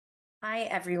Hi,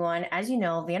 everyone. As you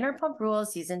know, Vanderpump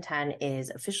Rules Season 10 is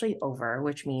officially over,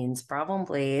 which means Bravo and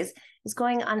Blaze is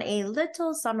going on a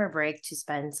little summer break to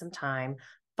spend some time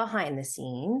behind the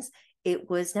scenes. It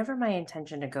was never my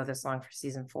intention to go this long for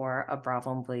Season 4 of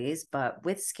Bravo and Blaze, but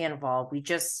with Scandival, we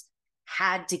just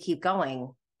had to keep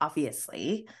going,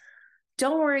 obviously.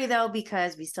 Don't worry though,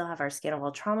 because we still have our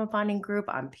Scandival Trauma Bonding group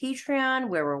on Patreon,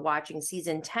 where we're watching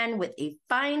Season 10 with a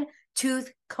fine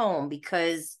tooth comb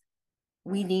because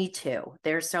we need to.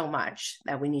 There's so much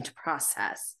that we need to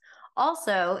process.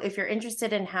 Also, if you're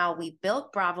interested in how we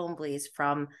built Bravo and Blaze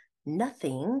from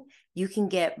nothing, you can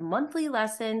get monthly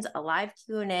lessons, a live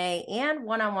Q&A, and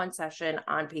one-on-one session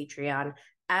on Patreon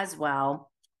as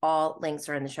well. All links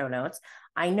are in the show notes.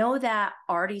 I know that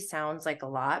already sounds like a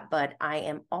lot, but I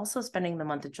am also spending the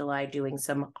month of July doing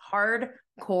some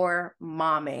hardcore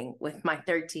momming with my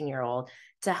 13-year-old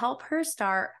to help her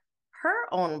start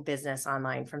her own business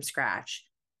online from scratch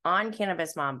on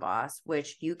Cannabis Mom Boss,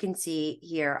 which you can see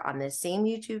here on this same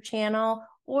YouTube channel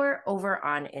or over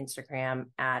on Instagram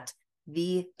at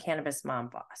the Cannabis Mom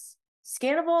Boss.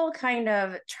 Scandival kind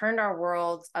of turned our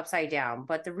worlds upside down,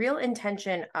 but the real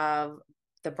intention of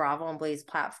the Bravo and Blaze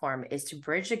platform is to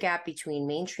bridge the gap between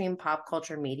mainstream pop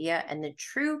culture media and the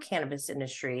true cannabis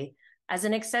industry as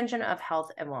an extension of health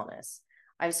and wellness.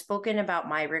 I've spoken about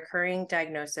my recurring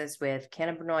diagnosis with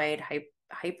cannabinoid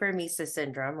hyperemesis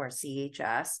syndrome, or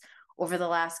CHS, over the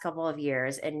last couple of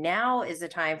years, and now is the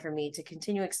time for me to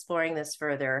continue exploring this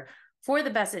further for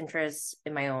the best interests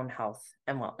in my own health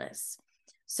and wellness.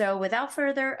 So without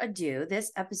further ado,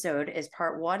 this episode is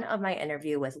part one of my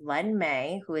interview with Len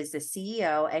May, who is the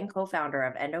CEO and co-founder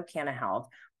of Endocanna Health,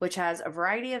 which has a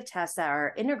variety of tests that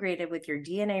are integrated with your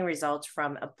DNA results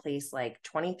from a place like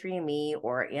 23andMe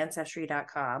or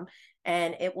Ancestry.com,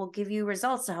 and it will give you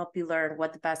results to help you learn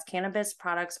what the best cannabis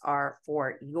products are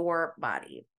for your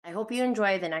body. I hope you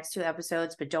enjoy the next two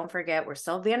episodes, but don't forget, we're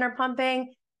still Vanderpumping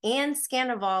and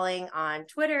Scandivaling on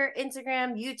Twitter,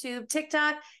 Instagram, YouTube,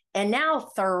 TikTok, and now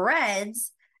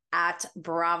Threads at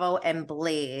Bravo and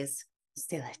Blaze. Let's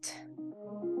do it.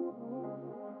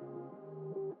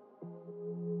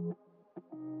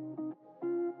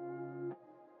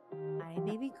 Hi,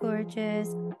 baby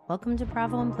gorgeous. Welcome to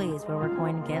Bravo and Blaze, where we're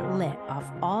going to get lit off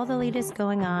all the latest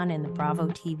going on in the Bravo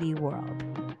TV world.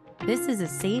 This is a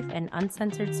safe and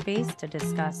uncensored space to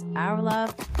discuss our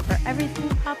love for everything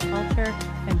pop culture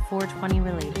and 420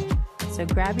 related. So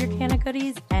grab your can of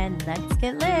goodies and let's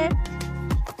get lit.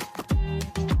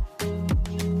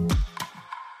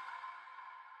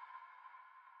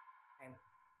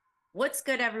 What's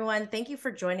good, everyone? Thank you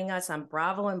for joining us on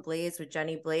Bravo and Blaze with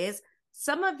Jenny Blaze.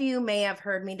 Some of you may have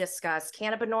heard me discuss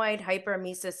cannabinoid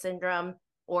hyperemesis syndrome,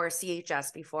 or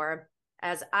CHS, before,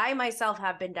 as I myself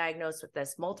have been diagnosed with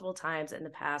this multiple times in the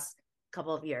past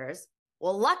couple of years.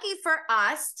 Well, lucky for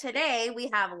us, today we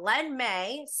have Len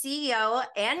May, CEO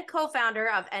and co-founder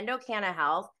of Endocanna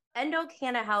Health.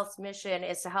 Endocanna Health's mission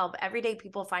is to help everyday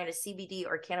people find a CBD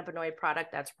or cannabinoid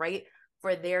product that's right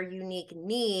for their unique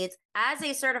needs. As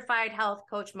a certified health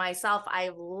coach myself, I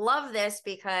love this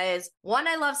because, one,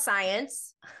 I love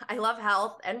science, I love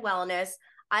health and wellness,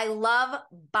 I love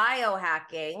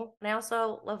biohacking, and I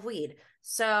also love weed.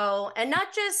 So, and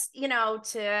not just,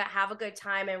 to have a good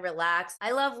time and relax.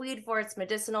 I love weed for its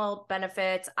medicinal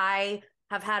benefits. I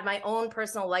have had my own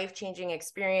personal life-changing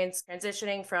experience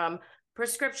transitioning from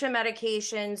prescription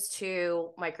medications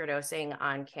to microdosing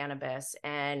on cannabis,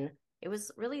 and it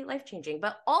was really life-changing.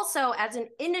 But also, as an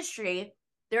industry,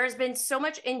 there has been so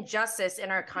much injustice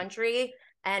in our country,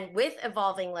 and with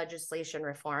evolving legislation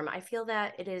reform, I feel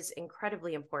that it is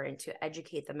incredibly important to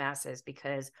educate the masses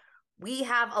because we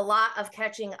have a lot of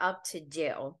catching up to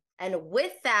do. And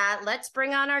with that, let's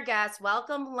bring on our guest.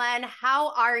 Welcome, Len.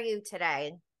 How are you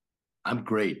today? I'm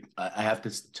great. I have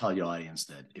to tell your audience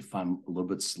that if I'm a little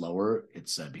bit slower,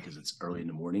 it's because it's early in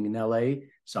the morning in LA.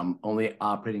 So I'm only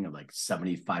operating at like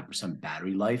 75%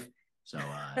 battery life. So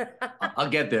I'll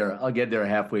get there. I'll get there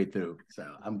halfway through. So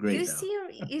I'm great.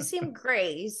 You seem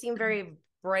great. You seem very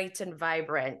bright and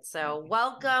vibrant. So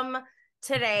welcome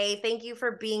today. Thank you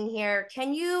for being here.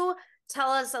 Can you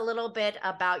tell us a little bit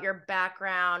about your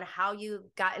background, how you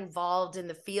got involved in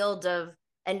the field of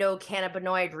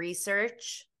endocannabinoid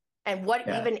research, and what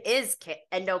even is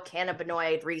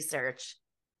endocannabinoid research?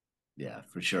 Yeah,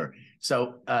 for sure.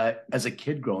 So as a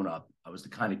kid growing up, I was the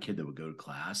kind of kid that would go to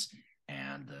class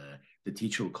and the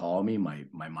teacher would call me. My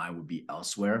mind would be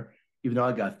elsewhere. Even though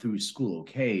I got through school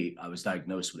okay, I was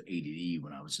diagnosed with ADD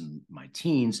when I was in my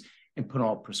teens and put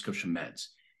on prescription meds.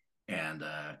 And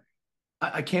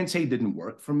I can't say it didn't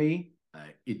work for me.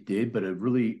 It did, but it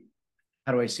really,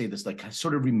 how do I say this? Like I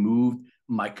sort of removed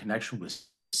my connection with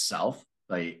self.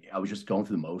 Like I was just going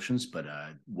through the motions, but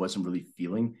wasn't really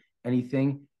feeling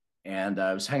anything. And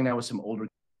I was hanging out with some older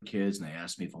kids, and they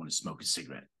asked me if I want to smoke a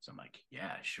cigarette. So I'm like,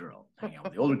 yeah, sure, I'll hang out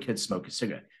with the older kids, smoke a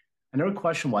cigarette. I never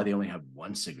questioned why they only have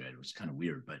one cigarette. It was kind of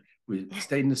weird, but we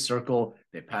stayed in the circle.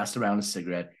 They passed around a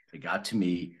cigarette. They got to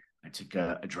me. I took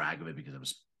a drag of it because I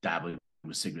was dabbling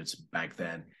with cigarettes back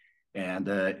then. And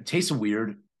it tasted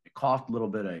weird. I coughed a little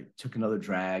bit. I took another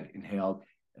drag, inhaled,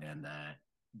 and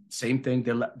same thing.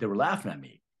 They were laughing at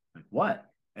me. Like, what?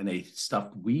 And they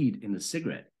stuffed weed in the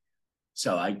cigarette.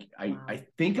 So I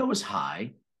think I was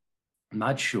high. I'm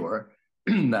not sure.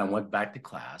 I went back to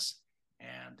class,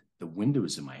 and the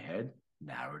windows in my head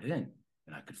narrowed in,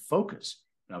 and I could focus.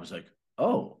 And I was like,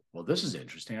 oh, well, this is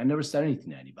interesting. I never said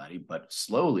anything to anybody, but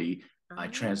slowly I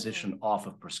transitioned off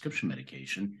of prescription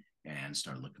medication and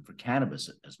started looking for cannabis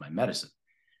as my medicine.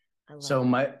 So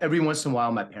every once in a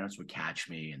while, my parents would catch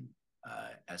me, and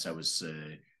as I was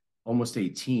almost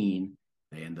 18,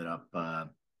 they ended up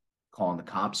calling the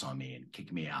cops on me and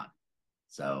kicking me out.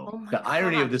 So the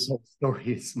irony of this whole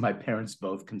story is my parents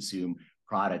both consume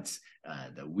products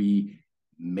that we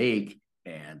make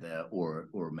and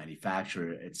or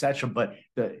manufacture, etc. But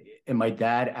my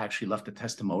dad actually left a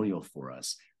testimonial for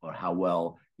us or how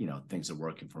well things are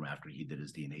working for him after he did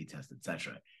his DNA test,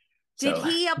 etc. Did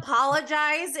he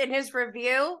apologize in his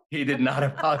review? He did not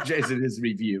apologize in his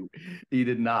review. He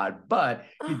did not, but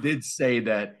he did say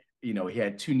that he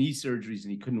had 2 knee surgeries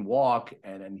and he couldn't walk,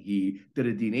 and then he did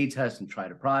a DNA test and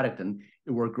tried a product, and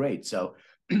it worked great. So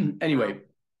anyway,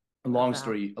 long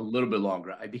story, a little bit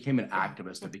longer. I became an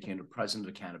activist. I became the president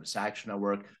of Cannabis Action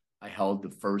Network. I held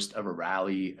the first ever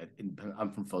rally.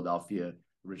 I'm from Philadelphia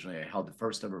originally. I held the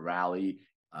first ever rally,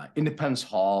 Independence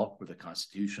Hall, where the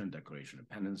Constitution, Declaration of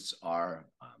Independence are,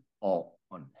 all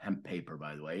on hemp paper,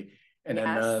 by the way. And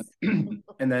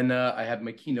then I had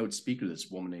my keynote speaker, this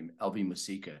woman named Elvie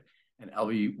Musica. And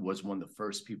Elvie was one of the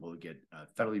first people to get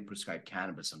federally prescribed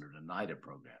cannabis under the NIDA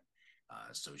program.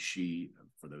 So she,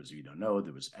 for those of you who don't know,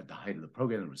 there was at the height of the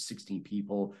program, there was 16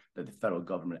 people that the federal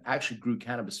government actually grew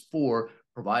cannabis for,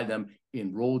 provide them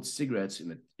in rolled cigarettes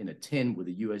in a tin with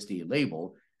a USDA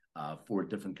label for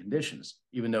different conditions.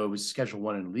 Even though it was Schedule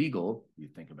 1 and illegal, you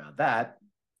think about that,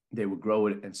 they would grow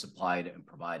it and supply it and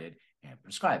provide it and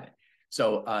prescribe it.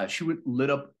 So she would lit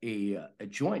up a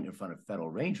joint in front of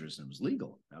federal rangers, and it was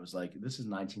legal. I was like, this is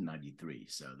 1993,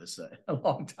 so this is a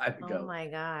long time ago. Oh my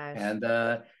gosh!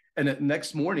 And the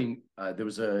next morning, there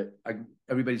was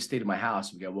everybody stayed in my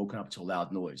house. We got woken up to a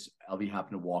loud noise. Elvie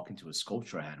happened to walk into a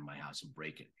sculpture I had in my house and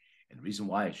break it. And the reason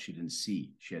why is she didn't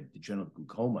see. She had degenerative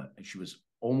glaucoma, and she was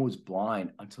almost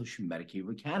blind until she medicated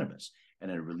with cannabis, and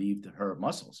it relieved her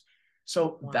muscles.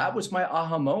 So that was my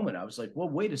aha moment. I was like, well,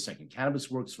 wait a second.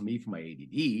 Cannabis works for me for my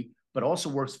ADD, but also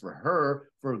works for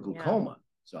her for glaucoma.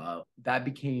 So that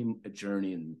became a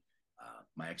journey. And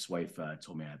my ex-wife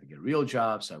told me I had to get a real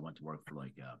job. So I went to work for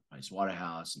like Price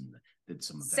Waterhouse and did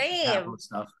some capital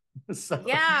stuff. So,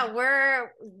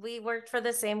 we worked for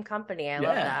the same company. I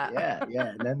love that.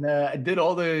 Yeah. And then I did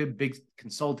all the big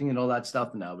consulting and all that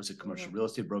stuff. And I was a commercial real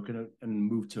estate broker and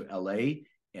moved to LA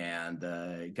and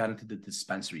got into the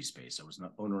dispensary space. I was an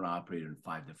owner and operator in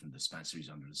 5 different dispensaries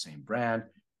under the same brand.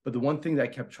 But the one thing that I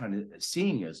kept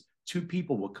seeing is 2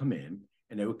 people would come in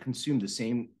and they would consume the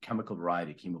same chemical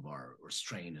variety, chemovar or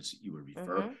strain, as you would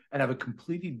refer, and have a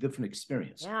completely different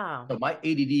experience. Yeah. So my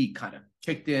ADD kind of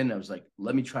kicked in. I was like,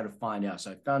 let me try to find out.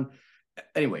 So I found,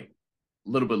 anyway, a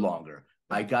little bit longer.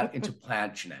 I got into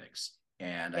plant genetics.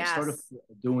 And I started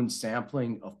doing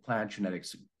sampling of plant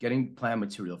genetics, getting plant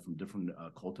material from different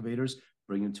cultivators,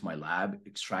 bringing it to my lab,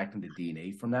 extracting the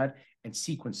DNA from that, and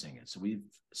sequencing it. So we've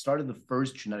started the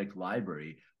first genetic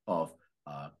library of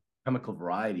chemical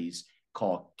varieties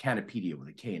called Cannapedia with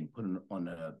a K, and put it on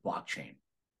a blockchain.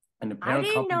 And the I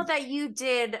didn't know that you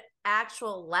did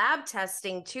actual lab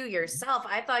testing too yourself.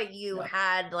 I thought you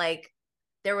had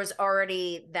there was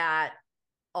already that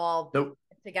all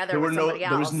together with somebody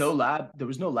else. There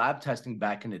was no lab testing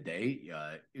back in the day.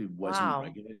 It wasn't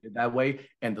regulated that way.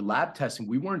 And the lab testing,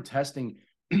 we weren't testing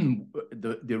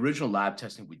the original lab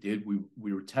testing we did.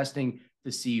 We were testing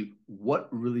to see what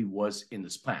really was in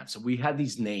this plant. So we had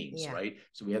these names, right?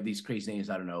 So we have these crazy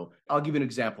names. I don't know. I'll give you an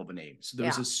example of a name. So there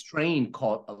was a strain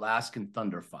called Alaskan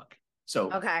Thunderfuck. So,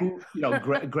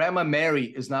 Grandma Mary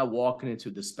is not walking into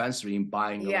a dispensary and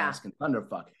buying Alaskan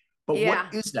Thunderfuck. But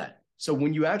what is that? So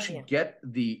when you actually get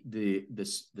the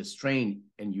strain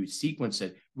and you sequence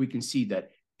it, we can see that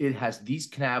it has these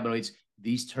cannabinoids,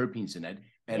 these terpenes in it,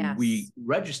 and we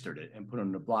registered it and put it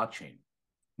on the blockchain.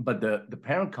 But the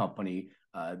parent company,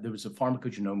 there was a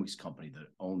pharmacogenomics company that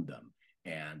owned them,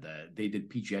 and they did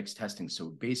PGX testing. So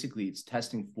basically, it's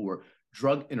testing for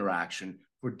drug interaction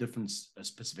for different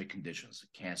specific conditions: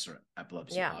 cancer,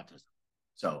 epilepsy, Yeah. autism.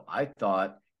 So I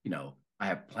thought, I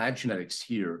have plant genetics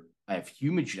here, I have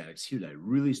human genetics here that I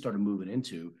really started moving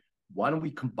into. Why don't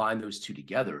we combine those two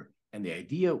together? And the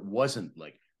idea wasn't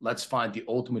like, let's find the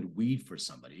ultimate weed for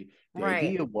somebody. The Right.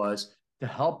 idea was to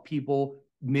help people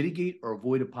mitigate or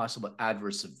avoid a possible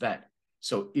adverse event.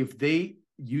 So if they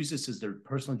use this as their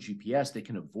personal GPS, they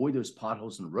can avoid those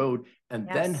potholes in the road and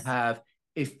then Yes. have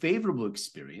a favorable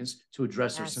experience to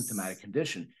address their symptomatic Yes.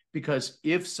 condition. Because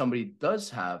if somebody does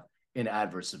have an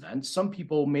adverse event, some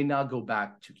people may not go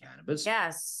back to cannabis,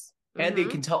 Yes. and they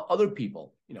Mm-hmm. can tell other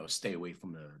people, stay away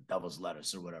from the devil's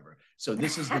lettuce or whatever. So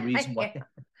this is the reason why Yeah.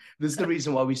 this is the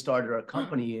reason why we started our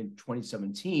company in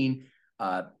 2017.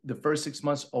 The first 6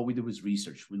 months, all we did was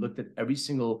research. We looked at every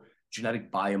single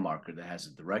genetic biomarker that has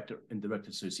a direct or indirect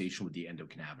association with the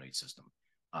endocannabinoid system.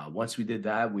 Once we did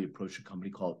that, we approached a company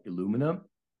called Illumina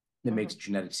that Mm-hmm. makes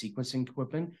genetic sequencing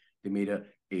equipment. They made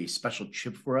a special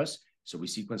chip for us. So we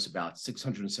sequence about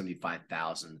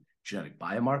 675,000 genetic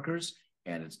biomarkers,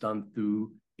 and it's done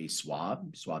through a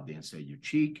swab the inside of your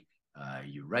cheek.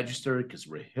 You register because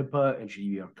we're HIPAA and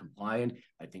GDPR compliant.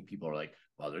 I think people are like,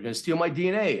 well, they're going to steal my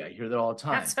DNA. I hear that all the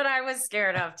time. That's what I was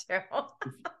scared of too.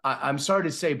 I'm sorry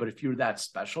to say, but if you're that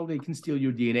special, they can steal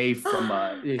your DNA from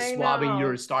I swabbing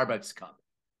your know. Starbucks cup.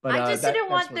 But I just didn't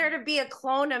that's want what. there to be a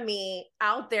clone of me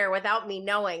out there without me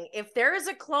knowing. If there is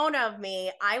a clone of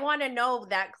me, I want to know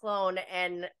that clone,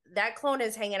 and that clone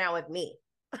is hanging out with me.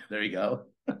 There you go.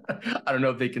 I don't know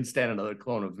if they can stand another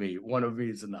clone of me. One of me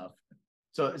is enough.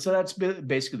 So that's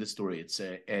basically the story. It's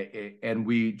and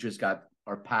we just got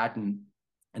our patent,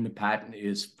 and the patent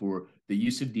is for the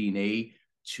use of DNA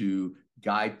to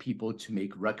guide people to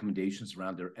make recommendations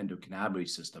around their endocannabinoid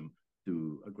system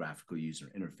through a graphical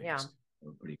user Yeah. interface.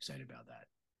 We're pretty excited about that.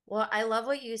 Well, I love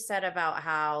what you said about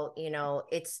how,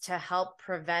 it's to help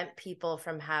prevent people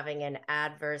from having an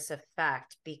adverse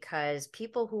effect, because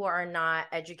people who are not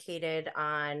educated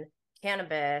on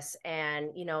cannabis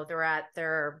and, they're at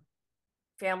their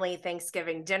family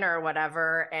Thanksgiving dinner or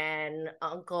whatever, and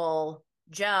Uncle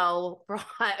Joe brought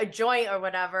a joint or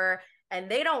whatever, and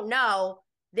they don't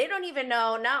even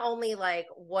know not only like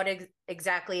what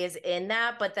exactly is in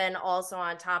that, but then also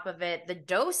on top of it, the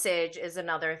dosage is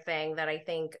another thing that I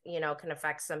think, can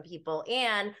affect some people,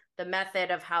 and the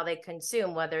method of how they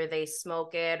consume, whether they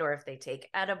smoke it or if they take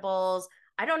edibles.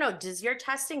 I don't know. Does your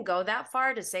testing go that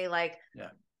far to say like, Yeah.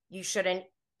 you shouldn't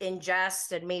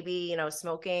ingest, and maybe,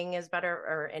 smoking is better,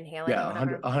 or inhaling or Yeah,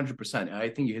 whatever? 100%. I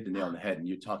think you hit the nail on the head, and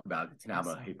you talked about That's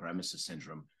cannabinoid awesome. hyperemesis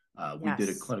syndrome. We did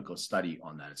a Yes. clinical study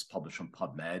on that. It's published on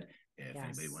PubMed. If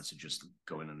anybody Yes. wants to just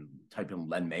go in and type in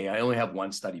Len May, I only have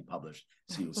one study published,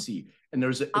 so you'll see. And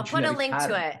there's a I'll put a genetic link to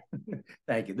pattern. it.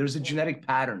 Thank you. There's a Yeah. genetic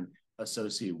pattern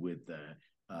associated with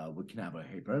cannabinoid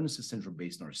hyperemesis syndrome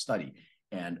based on our study.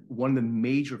 And one of the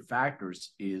major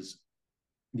factors is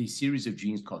the series of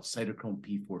genes called cytochrome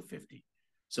P450.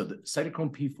 So the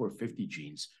cytochrome P450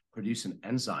 genes produce an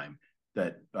enzyme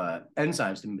that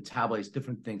enzymes that metabolize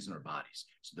different things in our bodies.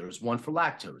 So there's one for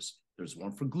lactose, there's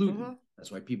one for gluten. Mm-hmm.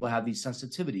 That's why people have these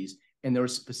sensitivities. And there are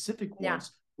specific Yeah.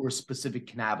 ones for specific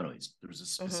cannabinoids. There's a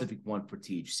Mm-hmm. specific one for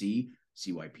THC,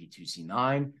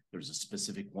 CYP2C9. There's a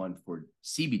specific one for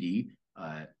CBD,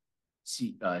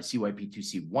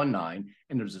 CYP2C19,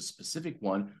 and there's a specific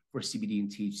one for CBD and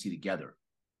THC together,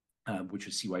 which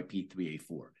is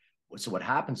CYP3A4. So what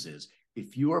happens is,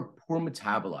 if you're a poor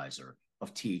metabolizer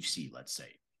of THC, let's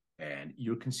say, and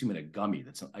you're consuming a gummy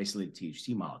that's an isolated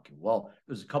THC molecule, well,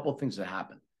 there's a couple of things that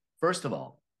happen. First of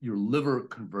all, your liver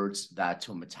converts that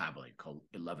to a metabolite called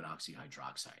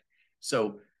 11-oxyhydroxide.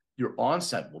 So your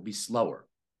onset will be slower.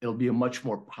 It'll be a much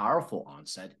more powerful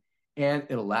onset, and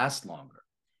it'll last longer.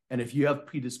 And if you have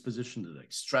predisposition to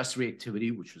like stress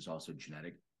reactivity, which is also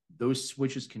genetic, those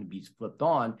switches can be flipped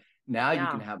on. Now you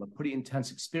can Yeah. have a pretty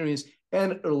intense experience,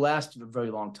 and it'll last a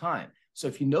very long time. So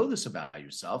if you know this about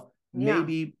yourself, Yeah.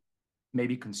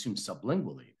 maybe consume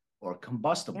sublingually or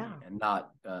combustibly, Yeah. and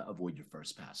not avoid your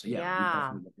first pass. So yeah, we Yeah.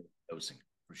 definitely look at dosing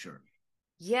for sure.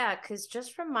 Yeah. Because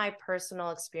just from my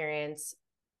personal experience,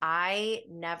 I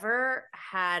never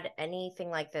had anything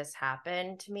like this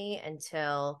happen to me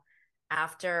until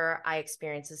after I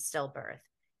experienced a stillbirth.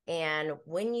 And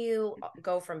when you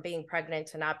go from being pregnant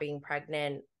to not being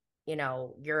pregnant,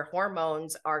 your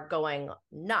hormones are going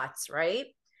nuts, right?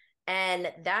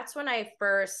 And that's when it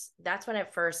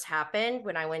first happened,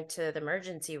 when I went to the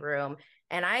emergency room,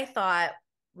 and I thought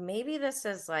maybe this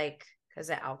is like because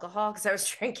of alcohol, because I was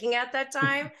drinking at that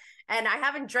time. And I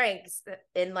haven't drank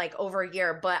in like over a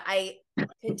year, but I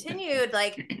continued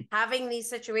like having these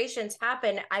situations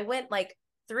happen. I went like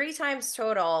 3 times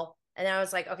total, and I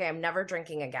was like, okay, I'm never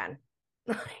drinking again.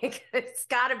 Like it's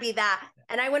got to be that.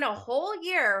 And I went a whole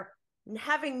year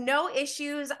having no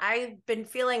issues. I've been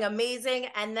feeling amazing.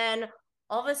 And then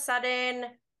all of a sudden,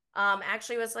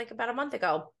 actually it was like about a month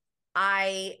ago,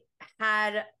 I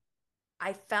had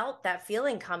I felt that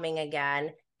feeling coming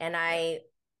again, and Yeah.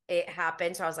 it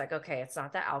happened. So I was like, okay, it's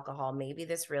not the alcohol. Maybe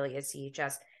this really is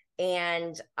CHS.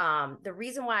 And the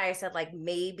reason why I said like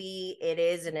maybe it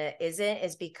is and it isn't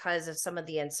is because of some of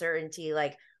the uncertainty.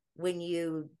 Like when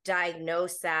you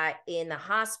diagnose that in the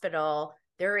hospital,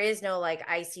 there is no like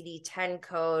ICD-10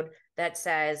 code that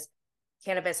says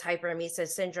cannabis hyperemesis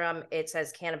syndrome. It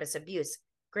says cannabis abuse.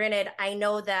 Granted, I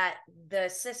know that the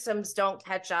systems don't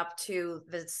catch up to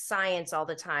the science all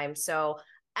the time.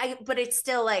 But it's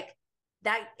still like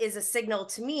that is a signal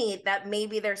to me that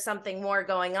maybe there's something more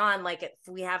going on. Like if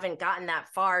we haven't gotten that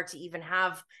far to even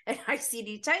have an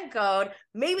ICD-10 code,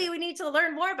 maybe we need to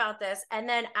learn more about this. And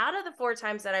then out of the 4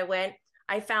 times that I went,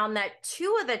 I found that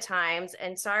 2 of the times,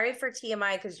 and sorry for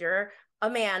TMI because you're a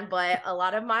man, but a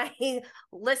lot of my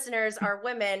listeners are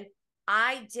women.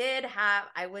 I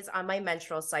was on my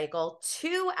menstrual cycle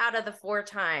 2 out of the 4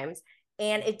 times.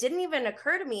 And it didn't even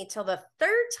occur to me till the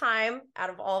third time out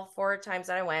of all 4 times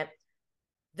that I went,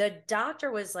 the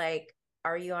doctor was like,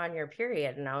 are you on your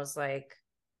period? And I was like,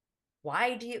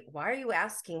 why are you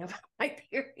asking about my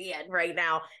period right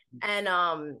now?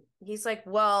 And he's like,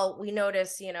 well, we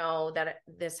notice, that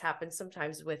this happens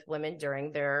sometimes with women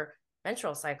during their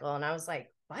menstrual cycle. And I was like,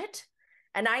 what?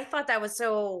 And I thought that was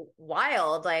so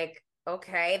wild. Like,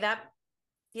 okay, that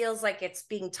feels like it's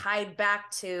being tied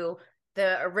back to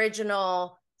the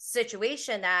original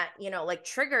situation that, like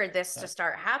triggered this Yeah. to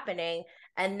start happening.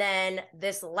 And then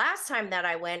this last time that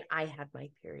I went, I had my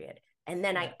period. And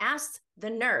then Yeah. I asked the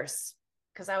nurse,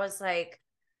 because I was like,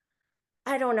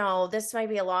 I don't know, this might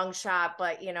be a long shot,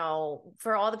 but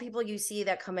for all the people you see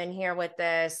that come in here with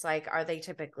this, like, are they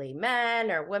typically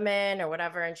men or women or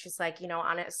whatever? And she's like,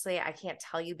 honestly, I can't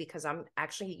tell you because I'm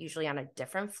actually usually on a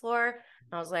different floor.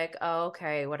 And I was like, oh,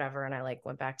 okay, whatever. And I like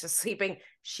went back to sleeping.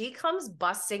 She comes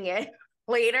busting in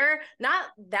later, not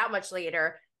that much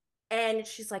later. And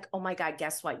she's like, oh my God,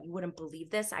 guess what? You wouldn't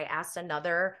believe this. I asked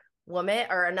another woman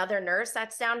or another nurse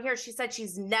that's down here. She said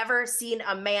she's never seen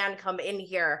a man come in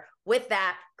here with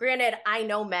that. Granted, I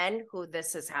know men who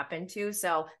this has happened to.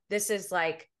 So this is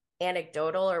like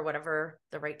anecdotal or whatever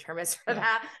the right term is for Yeah.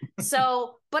 that.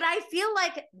 So, but I feel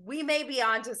like we may be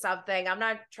onto something. I'm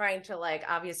not trying to like,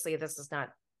 obviously, this is not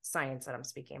science that I'm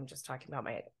speaking. I'm just talking about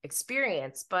my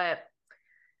experience, but I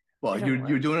Well, don't you're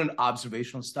know. doing an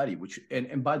observational study, which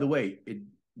and by the way,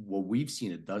 what we've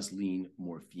seen, it does lean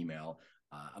more female.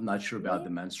 I'm not sure about the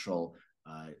Really? menstrual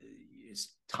is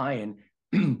tie-in,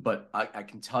 but I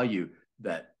can tell you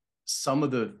that some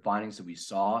of the findings that we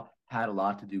saw had a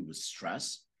lot to do with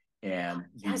stress and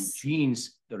the Yes.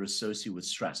 genes that are associated with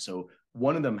stress. So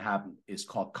one of them is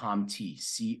called COMT,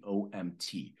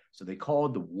 COMT. So they call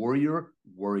it the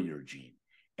warrior gene,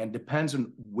 and depends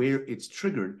on where it's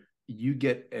triggered, you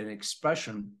get an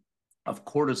expression of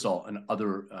cortisol and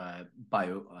other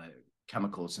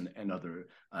biochemicals and other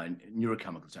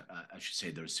neurochemicals, I should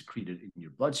say, that are secreted in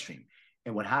your bloodstream.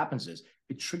 And what happens is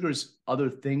it triggers other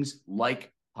things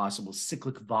like possible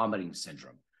cyclic vomiting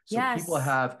syndrome. So Yes.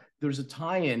 there's a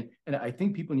tie-in, and I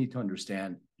think people need to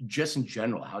understand just in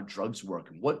general how drugs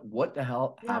work and what the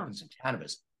hell Yeah. happens in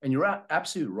cannabis. And you're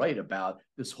absolutely right about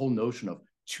this whole notion of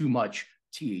too much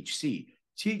THC.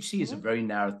 THC is a Mhm. very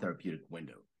narrow therapeutic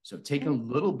window. So taking a Mhm.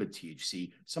 little bit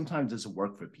THC sometimes doesn't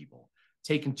work for people.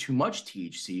 Taking too much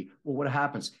THC, well, what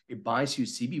happens? It binds to your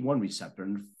CB1 receptor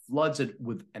and floods it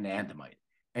with anandamide.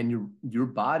 And your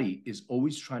body is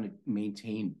always trying to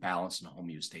maintain balance and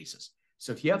homeostasis.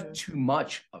 So if you have Mhm. too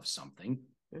much of something,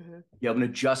 Mhm. you have an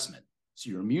adjustment. So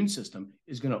your immune system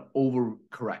is going to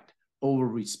overcorrect, over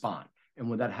respond. And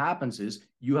when that happens is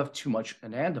you have too much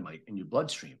anandamide in your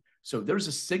bloodstream. So there's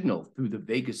a signal through the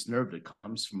vagus nerve that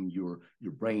comes from your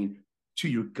brain to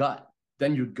your gut.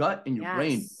 Then your gut and your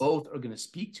brain Yes. both are going to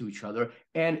speak to each other,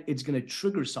 and it's going to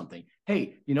trigger something.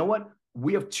 Hey, you know what?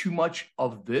 We have too much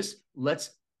of this.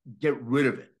 Let's get rid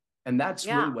of it. And that's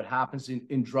really Yeah. what happens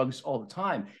in drugs all the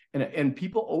time. And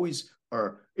people always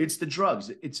are, it's the drugs,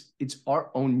 it's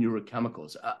our own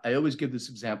neurochemicals. I always give this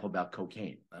example about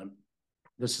cocaine.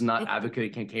 This is not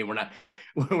advocating cocaine. We're not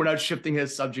we're not shifting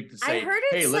his subject to I say, heard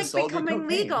hey, it's let's like all do becoming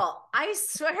cocaine. legal. I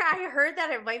swear I heard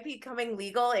that it might be becoming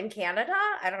legal in Canada.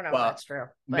 I don't know if Well, that's true,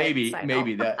 but I know.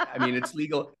 maybe that. I mean, it's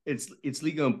legal. It's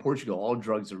legal in Portugal. All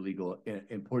drugs are legal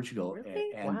in Portugal,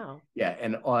 Really? and Wow. yeah,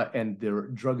 and their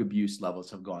drug abuse levels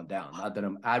have gone down. Not that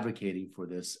I'm advocating for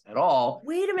this at all.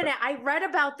 Wait a But minute. I read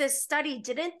about this study.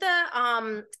 Didn't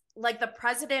the like the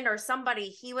president or somebody,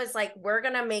 he was like, we're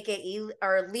gonna make it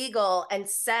or legal and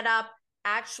set up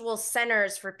actual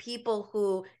centers for people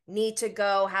who need to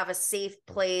go have a safe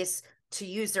place to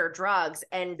use their drugs.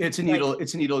 And like, it's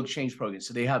a needle exchange program.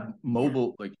 So they have yeah,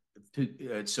 mobile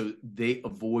so they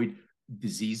avoid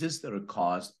diseases that are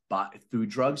caused by through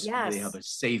drugs. They have yes, a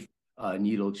safe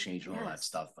needle exchange and all that yes.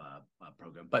 stuff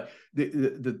program. But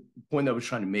the point I was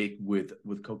trying to make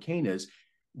with cocaine is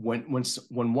when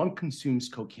one consumes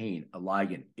cocaine, a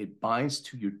ligand, it binds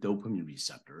to your dopamine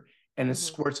receptor and it Mm-hmm.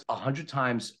 squirts 100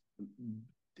 times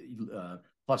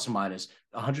plus or minus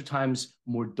 100 times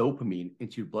more dopamine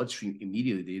into your bloodstream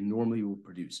immediately than you normally will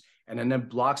produce, and then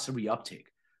blocks the reuptake.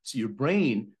 So your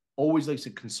brain always likes to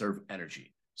conserve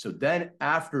energy. So then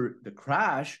after the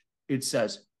crash, it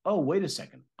says, "Oh, wait a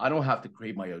second, I don't have to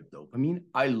create my own dopamine.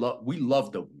 We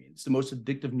love dopamine. It's the most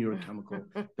addictive neurochemical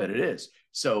that it is."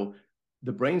 So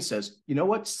the brain says, "You know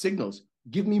what? Signals,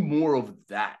 give me more of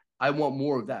that. I want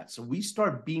more of that." So we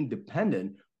start being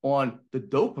dependent on the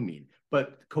dopamine.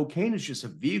 But cocaine is just a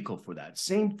vehicle for that.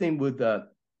 Same thing with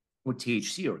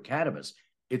THC or cannabis.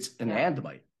 It's an Yeah.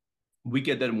 andamide. We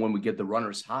get that when we get the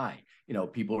runner's high.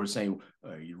 People are saying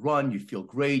you run, you feel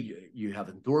great, you have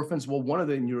endorphins. Well, one of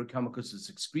the neurochemicals that's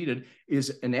excreted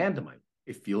is anandamide.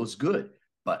 It feels good,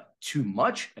 but too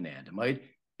much anandamide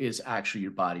is actually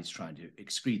your body's trying to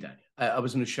excrete that. I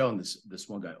was in a show, and this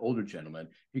one guy, older gentleman,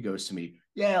 he goes to me,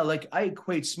 "Yeah, like I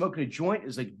equate smoking a joint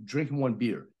is like drinking one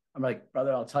beer." I'm like,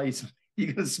 "Brother, I'll tell you something.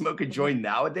 You're gonna smoke a joint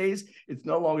nowadays? It's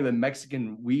no longer the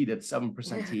Mexican weed at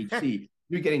 7% THC.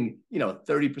 You're getting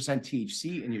 30%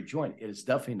 THC in your joint. It is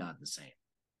definitely not the same."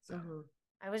 So Mm-hmm.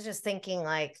 I was just thinking,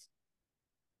 like,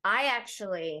 I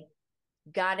actually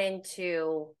got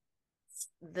into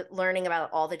learning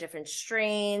about all the different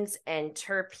strains and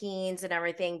terpenes and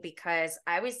everything because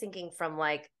I was thinking from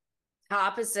like the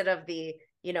opposite of the,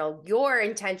 your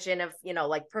intention of,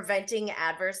 like preventing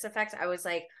adverse effects. I was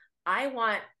like, I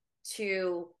want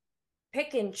to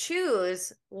pick and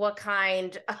choose what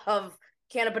kind of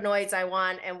cannabinoids I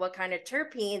want and what kind of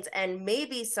terpenes. And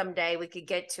maybe someday we could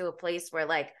get to a place where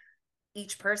like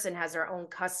each person has their own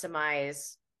customized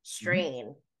mhm.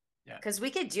 strain. Yeah. Because we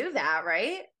could do that,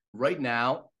 right? Right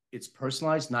now, it's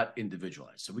personalized, not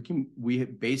individualized. So we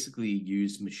basically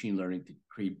use machine learning to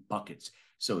create buckets.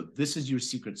 So this is your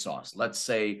secret sauce. Let's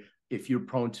say if you're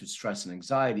prone to stress and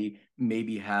anxiety,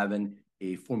 maybe having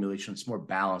a formulation that's more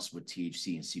balanced with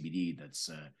THC and CBD that's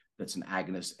an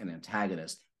agonist and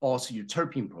antagonist. Also, your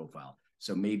terpene profile.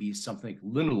 So maybe something like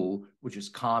linalool, which is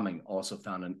calming, also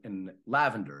found in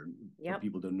lavender. For Yep.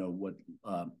 people that know what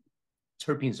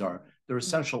terpenes are, they're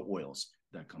essential oils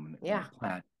that come in the Yeah.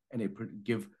 plant, and they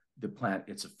give the plant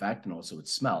its effect and also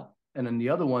its smell. And then the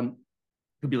other one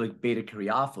could be like beta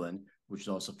caryophyllene, which is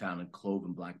also found in clove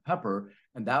and black pepper.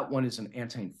 And that one is an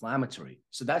anti-inflammatory.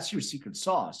 So that's your secret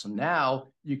sauce. So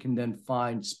now you can then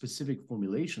find specific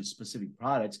formulations, specific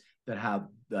products that have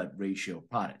that ratio of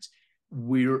products.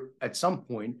 We're at some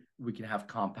point we can have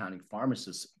compounding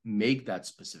pharmacists make that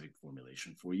specific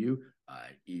formulation for you,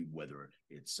 whether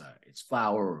it's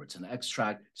flour or it's an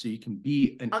extract, so you can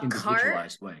be an A cart.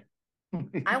 individualized way. I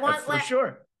Yeah, want for like,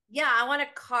 sure. yeah, I want a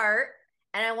cart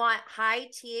and I want high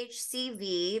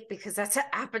THCV because that's an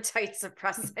appetite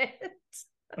suppressant.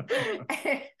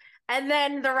 And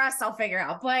then the rest I'll figure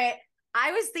out. But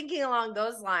I was thinking along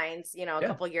those lines, a Yeah.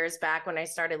 couple years back when I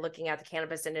started looking at the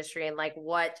cannabis industry and like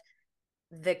what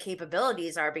the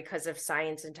capabilities are because of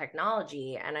science and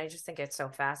technology. And I just think it's so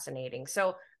fascinating.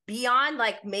 So beyond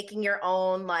like making your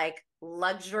own like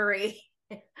luxury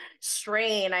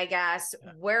strain, I guess,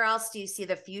 Yeah. where else do you see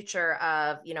the future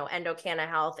of, Endocanna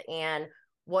Health and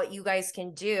what you guys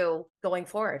can do going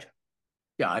forward?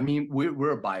 Yeah, I mean,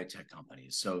 we're a biotech company.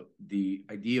 So the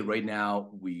idea right now,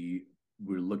 we're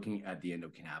looking at the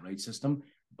endocannabinoid system,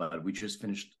 but we just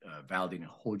finished validating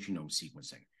whole genome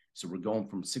sequencing. So we're going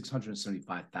from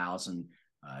 675,000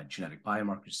 genetic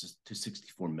biomarkers to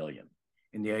 64 million.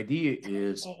 And the idea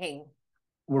is Dang.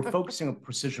 we're focusing on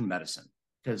precision medicine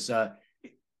because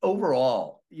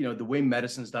overall, the way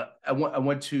medicine's done. I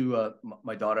went to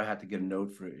my daughter had to get a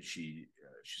note for she's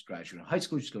graduating high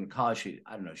school. She's going to college.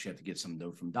 I don't know. She had to get some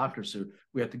note from doctor. So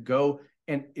we had to go,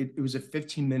 and it was a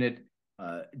 15-minute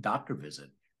doctor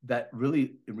visit that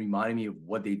really reminded me of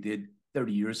what they did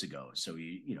 30 years ago. So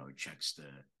he checks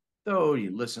though. He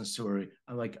listens to her.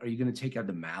 I'm like, are you going to take out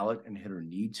the mallet and hit her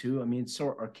knee too? I mean, it's so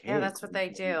Yeah, archaic that's what they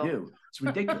what we do. do. It's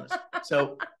ridiculous.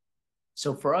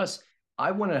 So for us,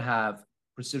 I want to have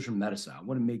precision medicine. I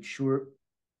want to make sure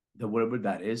that whatever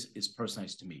that is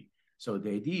personalized to me. So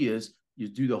the idea is you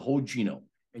do the whole genome,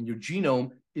 and your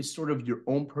genome is sort of your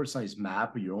own personalized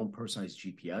map or your own personalized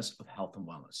GPS of health and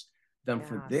wellness. Then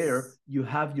from there, Yes. you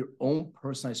have your own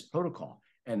personalized protocol.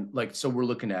 And like, so we're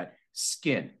looking at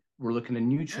skin, we're looking at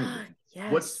nutrient deficiency.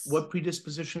 Yes. What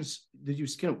predispositions did your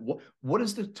skin? What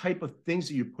is the type of things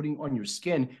that you're putting on your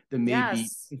skin that may be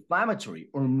Yes. inflammatory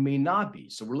or may not be?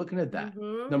 So we're looking at that.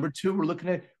 Mm-hmm. Number two, we're looking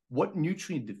at what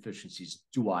nutrient deficiencies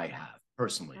do I have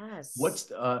personally? Yes.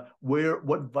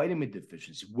 What vitamin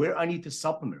deficiency? Where I need to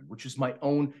supplement, which is my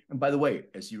own. And by the way,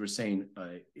 as you were saying,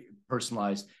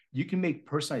 personalized. You can make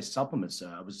personalized supplements.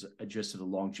 I was just at a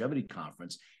longevity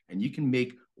conference, and you can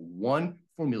make one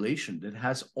formulation that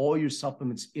has all your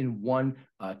supplements in one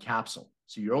capsule.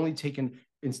 So you're only taking,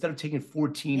 instead of taking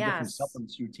 14 different Yes.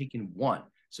 supplements, you're taking one.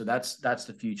 So that's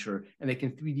the future, and they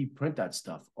can 3D print that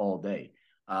stuff all day.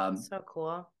 So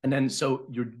cool. And then so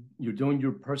you're doing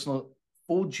your personal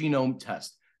full genome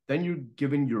test. Then you're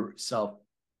giving yourself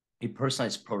a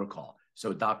personalized protocol.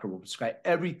 So a doctor will prescribe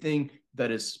everything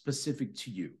that is specific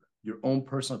to you, your own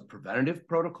personal preventative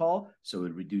protocol. So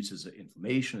it reduces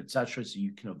inflammation, et cetera. So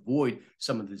you can avoid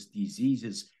some of these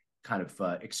diseases kind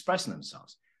of expressing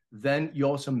themselves. Then you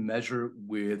also measure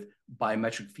with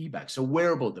biometric feedback. So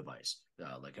wearable device,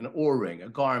 like an O-ring, a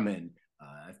Garmin,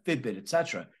 a Fitbit, et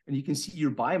cetera. And you can see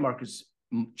your biomarkers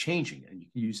changing, and you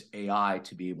can use AI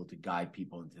to be able to guide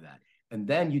people into that. And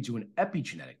then you do an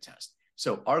epigenetic test.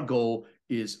 So our goal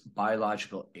is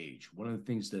biological age. One of the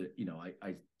things that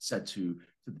I said to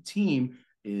the team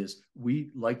is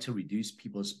we like to reduce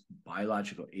people's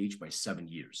biological age by 7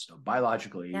 years. So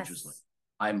biological age is like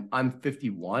Yes. I'm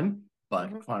 51, but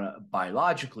Mm-hmm.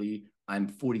 biologically I'm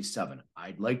 47.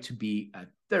 I'd like to be at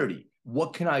 30.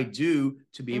 What can I do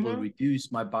to be able to Mm-hmm.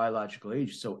 reduce my biological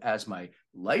age? So as my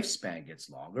lifespan gets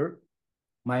longer,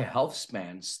 my health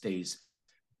span stays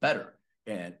better.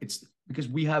 And it's because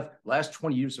we have last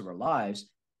 20 years of our lives,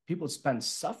 people spend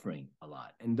suffering a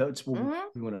lot. And that's what Mm-hmm.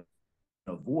 we want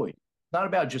to avoid. It's not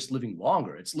about just living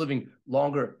longer, it's living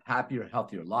longer, happier,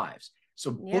 healthier lives.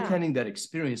 So Yeah. bookending that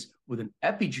experience with an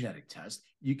epigenetic test,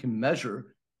 you can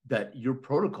measure that your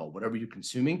protocol, whatever you're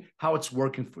consuming, how it's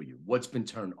working for you, what's been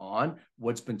turned on,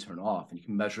 what's been turned off. And you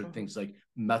can measure Mm-hmm. things like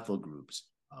methyl groups,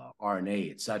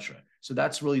 RNA, et cetera. So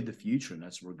that's really the future. And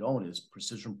that's where we're going, is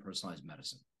precision personalized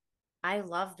medicine. I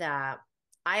love that.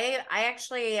 I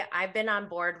actually I've been on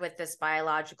board with this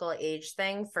biological age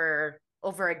thing for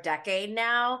over a decade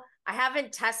now. I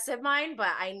haven't tested mine, but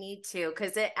I need to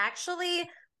because it actually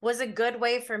was a good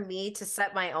way for me to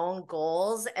set my own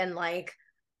goals and like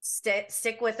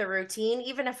stick with a routine,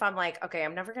 even if I'm like, okay,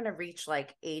 I'm never gonna reach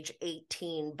like age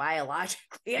 18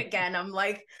 biologically again. I'm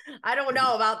like, I don't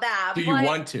know about Do that, you but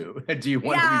want to? Do you yeah,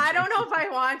 want to I reach don't know 18? if I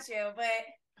want to, but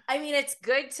I mean, it's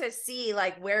good to see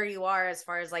like where you are as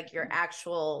far as like your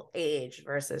actual age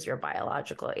versus your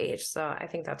biological age. So I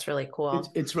think that's really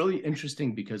cool. It's really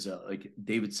interesting because like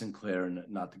David Sinclair, and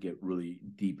not to get really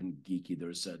deep and geeky,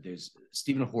 there's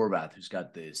Stephen Horvath, who's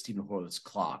got the Stephen Horvath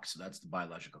clock. So that's the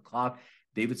biological clock.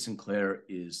 David Sinclair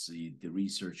is the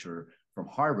researcher from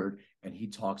Harvard, and he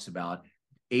talks about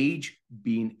age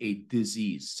being a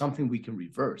disease, something we can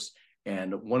reverse.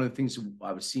 And one of the things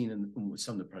I was seeing in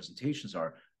some of the presentations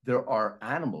are there are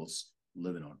animals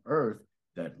living on Earth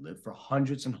that live for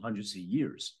hundreds and hundreds of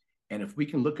years. And if we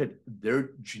can look at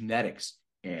their genetics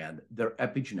and their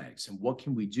epigenetics, and what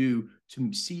can we do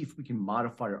to see if we can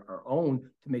modify our own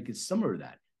to make it similar to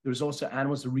that? There's also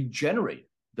animals that regenerate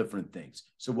different things.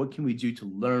 So what can we do to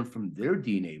learn from their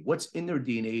DNA? What's in their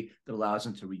DNA that allows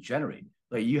them to regenerate?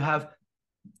 Like you have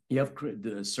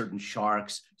the certain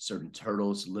sharks, certain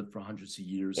turtles live for hundreds of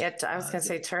years. Yeah, I was gonna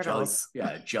say turtles.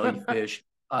 Jellyfish.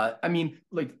 I mean,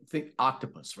 like think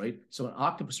octopus, right? So an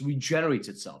octopus regenerates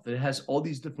itself. It has all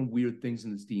these different weird things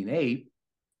in its DNA,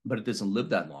 but it doesn't live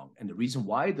that long. And the reason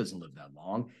why it doesn't live that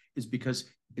long is because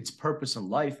its purpose in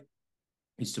life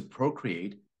is to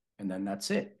procreate, and then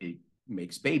that's it. It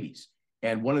makes babies.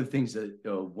 And one of the things that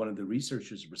one of the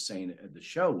researchers were saying at the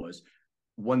show was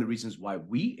one of the reasons why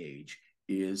we age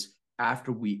is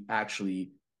after we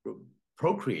actually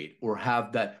procreate or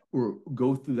have that or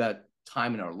go through that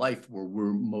time in our life where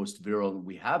we're most virile and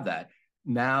we have that.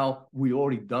 Now we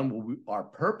already done our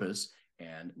purpose,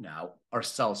 and now our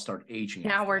cells start aging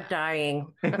Now after we're that. dying.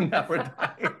 Now we're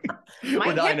dying. My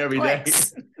We're dying hip every day.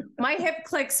 clicks. My hip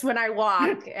clicks when I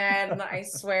walk, and I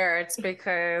swear it's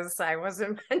because I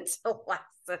wasn't meant to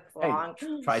last it's Hey, long.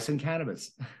 try some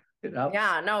cannabis. It helps.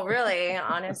 Yeah, no, really,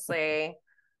 honestly.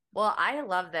 Well, I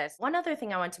love this. One other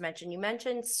thing I want to mention, you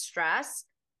mentioned stress.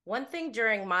 One thing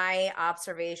during my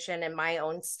observation and my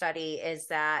own study is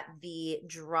that the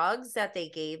drugs that they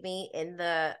gave me in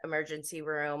the emergency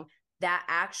room that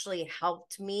actually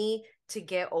helped me to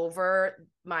get over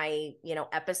my,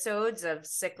 episodes of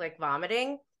cyclic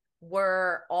vomiting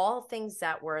were all things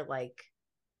that were like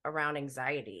around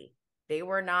anxiety. They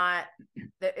were not,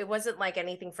 it wasn't like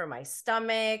anything for my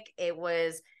stomach. It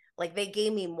was like they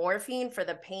gave me morphine for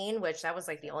the pain, which that was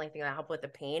like the only thing that helped with the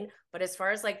pain. But as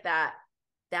far as like that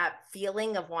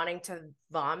feeling of wanting to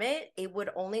vomit, it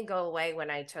would only go away when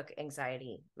I took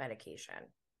anxiety medication.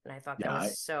 And I thought that Yeah.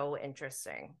 was so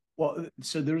interesting. Well,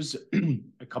 so there's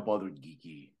a couple other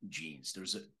geeky genes.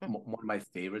 There's one of my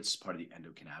favorites, part of the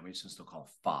endocannabinoid system called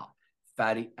FA,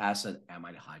 fatty acid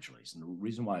amide hydrolase. And the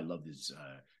reason why I love this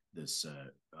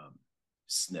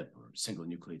SNP or single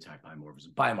nucleotide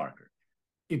polymorphism biomarker,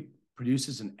 it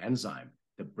produces an enzyme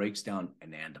that breaks down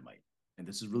anandamide. And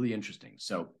this is really interesting.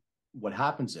 So what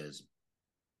happens is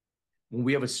when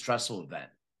we have a stressful event,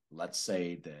 let's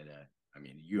say that,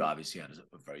 you obviously had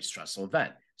a very stressful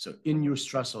event. So in your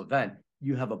stressful event,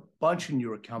 you have a bunch of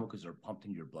neurochemicals that are pumped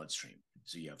in your bloodstream.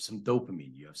 So you have some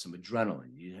dopamine, you have some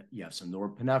adrenaline, you have some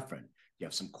norepinephrine, you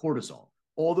have some cortisol.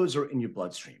 All those are in your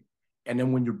bloodstream. And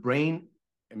then when your brain,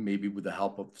 and maybe with the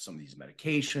help of some of these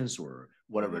medications or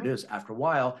whatever it is, after a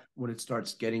while, when it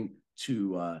starts getting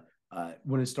to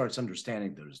when it starts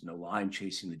understanding there's no lion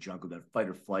chasing the jungle, that fight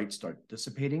or flight start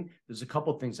dissipating, there's a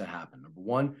couple of things that happen. Number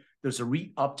one, there's a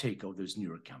reuptake of those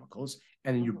neurochemicals,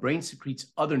 and then your brain secretes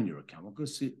other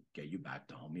neurochemicals to get you back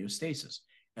to homeostasis.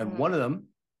 And one of them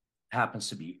happens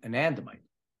to be anandamide,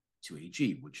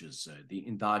 2-AG, which is the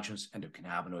endogenous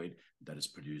endocannabinoid that is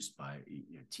produced by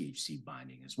THC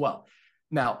binding as well.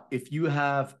 Now, if you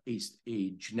have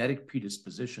a genetic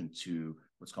predisposition to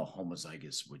what's called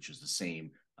homozygous, which is the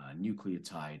same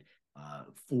nucleotide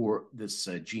for this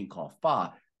gene called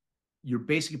FA, you're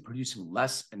basically producing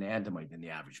less anandamide than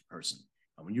the average person.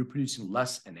 And when you're producing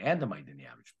less anandamide than the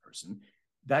average person,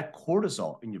 that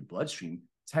cortisol in your bloodstream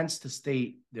tends to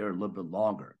stay there a little bit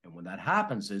longer. And when that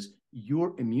happens is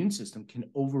your immune system can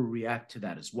overreact to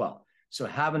that as well. So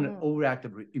having an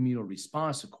overactive immune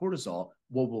response to cortisol,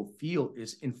 what we'll feel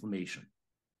is inflammation.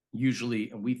 Usually,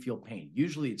 and we feel pain.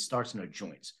 Usually it starts in our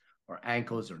joints, our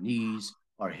ankles, our knees,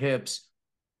 our hips,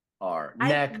 our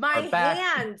neck, My our back,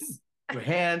 hands. your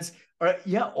hands,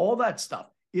 all that stuff.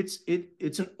 It's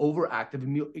an overactive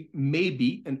immune. It may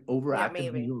be an overactive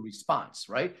immune response,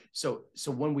 right? So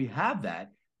when we have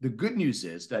that, the good news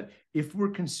is that if we're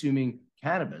consuming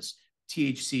cannabis,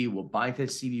 THC will bind to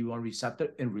the CB1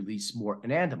 receptor and release more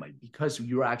anandamide because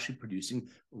you're actually producing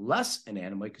less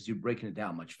anandamide because you're breaking it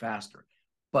down much faster.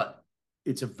 But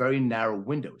it's a very narrow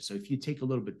window. So if you take a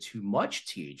little bit too much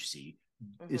THC,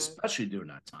 especially during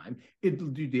that time, it'll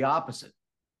do the opposite.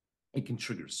 It can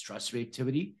trigger stress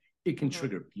reactivity. It can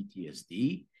trigger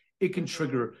PTSD. It can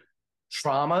trigger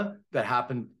trauma that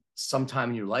happened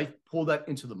sometime in your life, pull that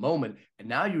into the moment, and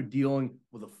now you're dealing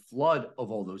with a flood of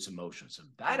all those emotions. So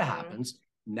if that happens,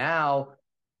 now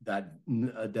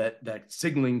that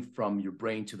signaling from your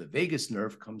brain to the vagus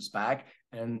nerve comes back,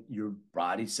 and your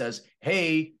body says,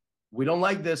 hey, we don't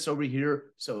like this over here.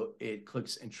 So it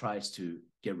clicks and tries to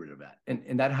get rid of that.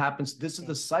 And that happens. This is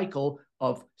the cycle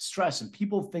of stress. And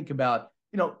people think about,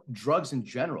 drugs in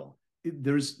general.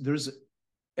 There's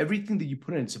everything that you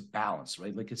put in, it's a balance,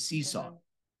 right? Like a seesaw.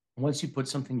 Once you put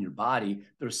something in your body,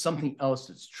 there's something else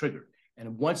that's triggered.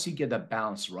 And once you get that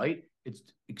balance right, it's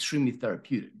extremely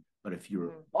therapeutic. But if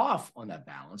you're off on that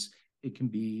balance, it can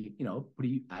be,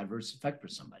 pretty adverse effect for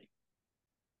somebody.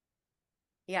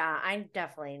 Yeah, I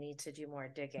definitely need to do more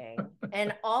digging.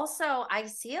 And also, I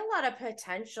see a lot of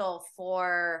potential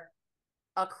for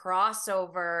a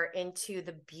crossover into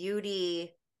the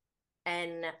beauty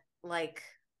and like,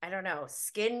 I don't know,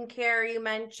 skincare you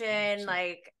mentioned,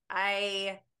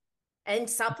 and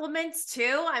supplements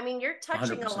too. I mean, you're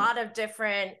touching 100%. a lot of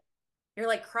different, you're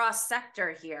like cross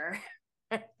sector here.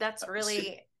 That's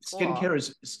really cool.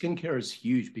 Skincare is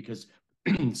huge because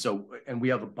and we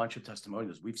have a bunch of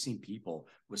testimonials. We've seen people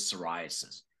with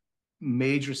psoriasis,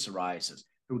 major psoriasis,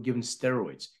 who were given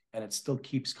steroids and it still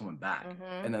keeps coming back.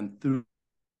 And then through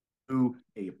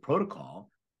a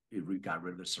protocol, it got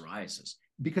rid of the psoriasis.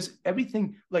 Because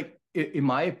everything, like in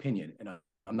my opinion, and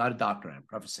I'm not a doctor, I'm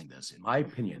prefacing this, in my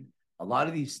opinion, a lot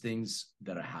of these things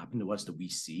that are happening to us that we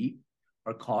see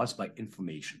are caused by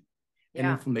inflammation. And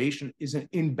inflammation is an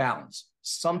imbalance.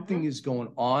 Something is going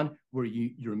on where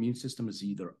your immune system is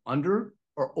either under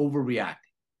or overreacting.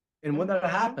 And when that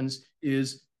Mm-hmm. happens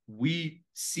is we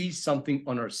see something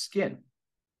on our skin.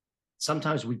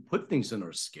 Sometimes we put things in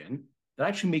our skin that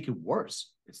actually make it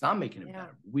worse. It's not making it Yeah.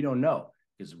 better. We don't know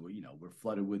because we're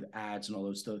flooded with ads and all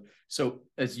those stuff. So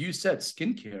as you said,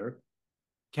 skincare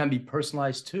can be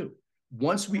personalized too.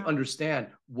 Once we Yeah. understand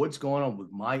what's going on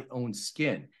with my own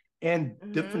skin and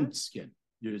Mm-hmm. different skin,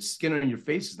 your skin on your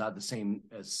face is not the same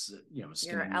as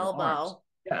skin Your on your arms, elbow.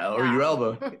 yeah, or Yeah. your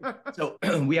elbow. So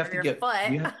we have Or to your get foot.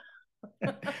 we have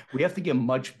we have to get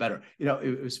much better.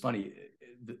 It was funny.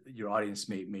 Your audience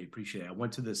may appreciate it. I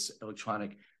went to this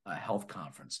electronic health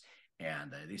conference,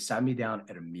 and they sat me down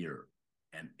at a mirror,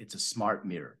 and it's a smart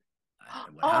mirror.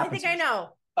 And what Oh, I think happens I is, know.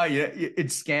 oh yeah,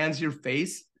 it scans your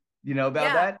face. You know about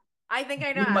Yeah. that? I think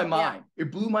I Blew my know. Yeah. mind.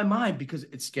 It blew my mind because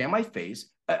it scanned my face.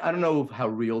 I don't know how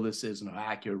real this is and how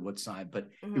accurate, what side, but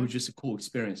it Mm-hmm. was just a cool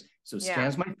experience. So it Yeah.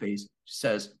 scans my face,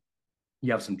 says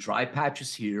you have some dry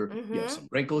patches here, you have Mm-hmm. some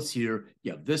wrinkles here,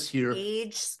 you have this here,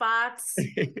 Age spots.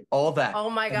 all that, Oh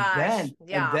my and gosh. then and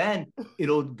Yeah. then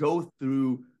it'll go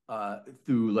through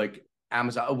like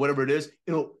Amazon or whatever it is.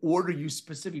 It'll order you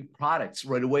specific products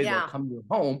right away. They'll Yeah. come to your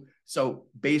home. So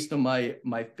based on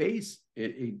my face,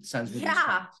 it sends me these Yeah.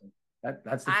 products.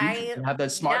 That's the future. You I, can have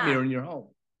that smart yeah. mirror in your home.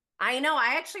 I know.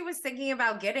 I actually was thinking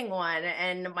about getting one,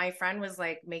 and my friend was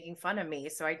like making fun of me,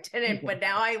 so I didn't, but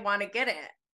now I want to get it.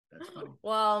 That's funny.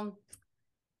 Well,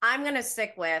 I'm going to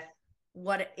stick with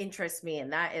what interests me,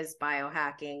 and that is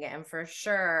biohacking. And for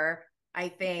sure, I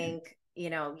think,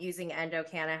 using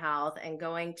Endocanna Health and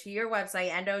going to your website,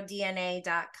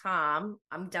 endodna.com,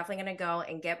 I'm definitely going to go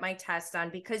and get my test done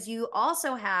because you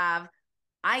also have,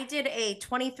 I did a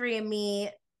 23andMe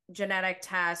genetic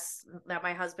test that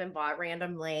my husband bought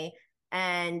randomly,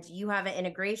 and you have an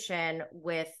integration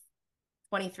with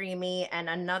 23andMe and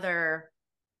another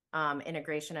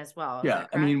integration as well. Is Yeah, that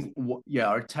I correct? mean, yeah,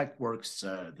 our tech works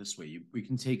this way. We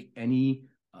can take any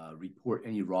report,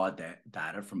 any raw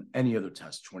data from any other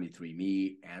test,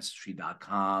 23andMe,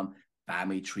 Ancestry.com,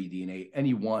 Family Tree DNA,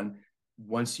 anyone.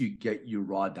 Once you get your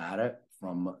raw data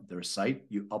from their site,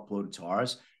 you upload it to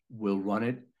ours. We'll run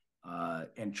it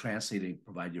and translate it and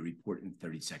provide your report in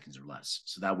 30 seconds or less.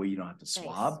 So that way you don't have to Nice.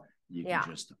 swab. You can Yeah,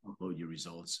 just upload your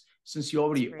results. Since you that's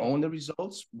already great. own the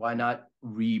results, why not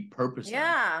repurpose them?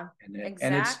 Yeah, And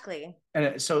exactly.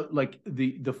 so like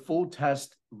the full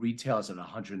test retails at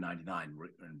 199,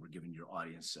 and we're giving your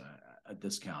audience a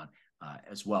discount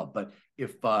as well. But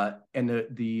if and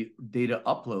the data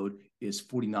upload is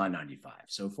 49.95.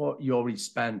 So if you already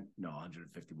spend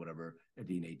 150 whatever a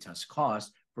DNA test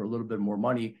cost for a little bit more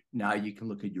money, now you can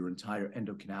look at your entire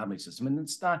endocannabinoid system, and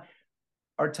it's not,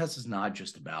 our test is not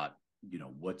just about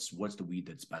what's the weed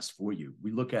that's best for you.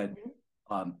 We look at Mhm.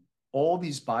 um, all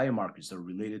these biomarkers that are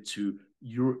related to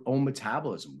your own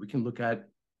metabolism. We can look at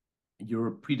your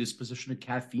predisposition to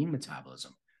caffeine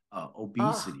metabolism, Oh,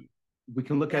 obesity. We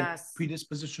can look at yes,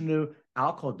 predisposition to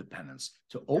alcohol dependence,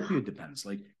 to opioid dependence.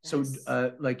 yes.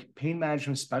 Like pain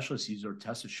management specialists use our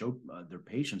tests to show their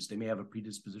patients they may have a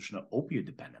predisposition to opioid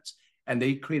dependence, and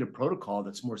they create a protocol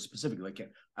that's more specific. Like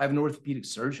I have an orthopedic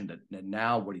surgeon that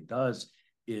now what he does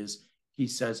is he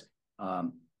says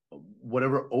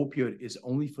whatever opioid is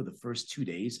only for the first 2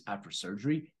 days after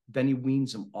surgery. Then he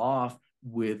weans them off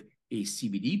with a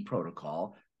CBD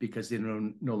protocol because they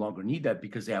no longer need that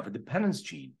because they have a dependence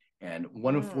gene. And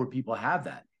 1 in 4 Mm, people have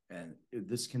that. And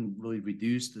this can really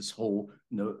reduce this whole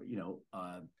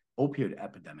opioid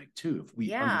epidemic too. If we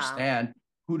yeah, understand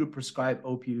who to prescribe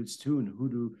opioids to and who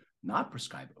to not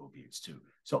prescribe opioids to.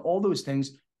 So all those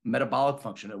things, metabolic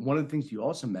function. And one of the things you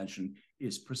also mentioned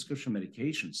is prescription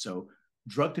medication. So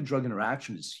drug to drug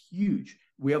interaction is huge.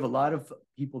 We have a lot of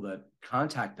people that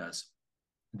contact us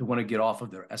that want to get off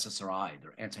of their SSRI,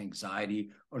 their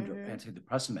anti-anxiety or their hmm,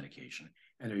 antidepressant medication.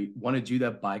 And they want to do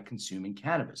that by consuming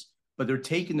cannabis. But they're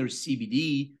taking their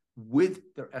CBD with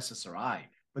their SSRI,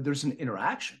 but there's an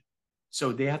interaction.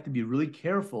 So they have to be really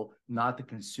careful not to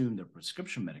consume their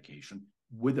prescription medication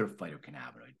with their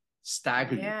phytocannabinoid.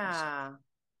 Stagger your consumption.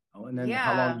 yeah, And then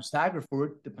how long you yeah. stagger for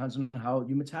it depends on how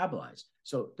you metabolize.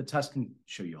 So the test can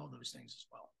show you all those things as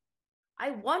well.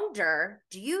 I wonder,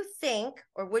 do you think,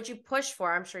 or would you push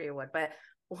for, I'm sure you would, but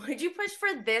would you push for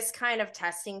this kind of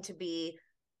testing to be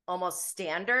almost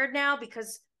standard now?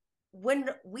 Because when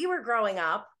we were growing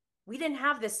up, we didn't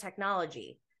have this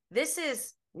technology. This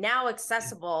is now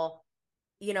accessible,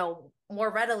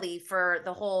 more readily for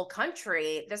the whole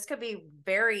country. This could be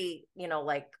very,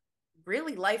 like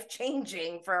really life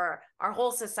changing for our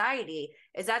whole society.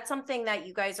 Is that something that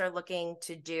you guys are looking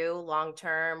to do long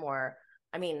term? Or,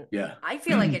 I mean, Yeah. I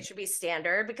feel like it should be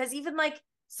standard because even like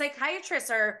psychiatrists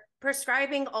are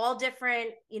prescribing all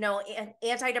different,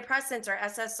 antidepressants or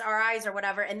SSRIs or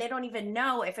whatever, and they don't even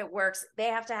know if it works. They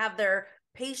have to have their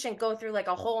patient go through like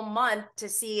a whole month to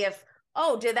see if,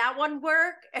 oh, did that one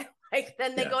work? Like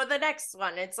then they go to the next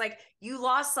one. It's like you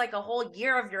lost like a whole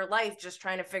year of your life just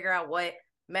trying to figure out what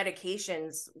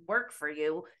medications work for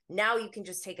you. Now you can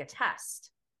just take a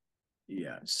test.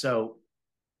 Yeah. So,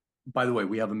 by the way,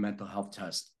 we have a mental health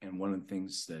test, and one of the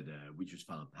things that we just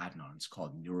filed a patent on is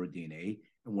called NeuroDNA.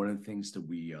 And one of the things that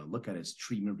we look at is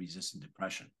treatment-resistant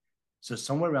depression. So,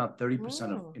 somewhere around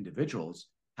 30% of individuals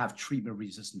have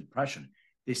treatment-resistant depression.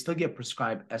 They still get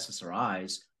prescribed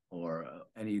SSRIs or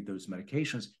any of those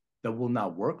medications that will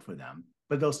not work for them,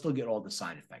 but they'll still get all the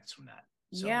side effects from that.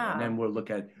 So, and then we'll look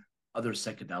at other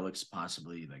psychedelics,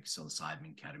 possibly like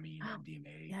psilocybin, ketamine,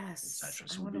 MDMA, etc.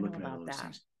 So we'll be looking at all those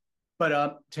things.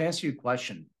 But to answer your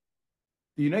question,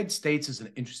 the United States is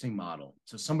an interesting model.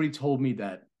 So somebody told me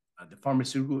that the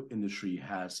pharmaceutical industry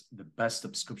has the best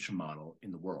subscription model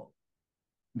in the world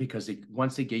because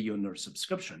once they get you on their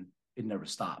subscription, it never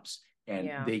stops. And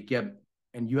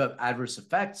you have adverse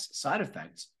effects, side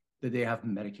effects that they have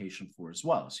medication for as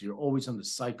well. So you're always on the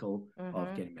cycle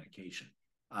of getting medication.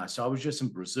 So I was just in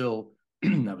Brazil.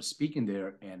 I was speaking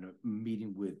there and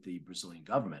meeting with the Brazilian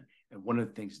government. And one of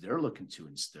the things they're looking to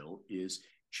instill is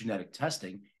genetic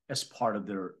testing as part of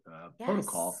their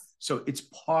protocol. So it's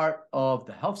part of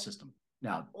the health system.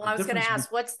 Now, I was going to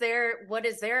ask, what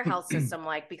is their health system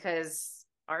like? Because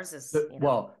ours is,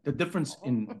 the difference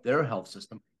in their health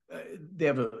system, they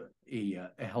have a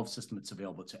health system that's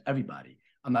available to everybody.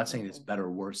 I'm not saying it's better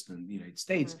or worse than the United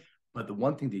States, but the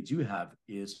one thing they do have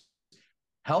is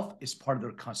health is part of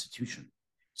their constitution.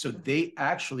 So they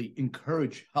actually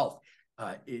encourage health.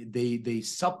 They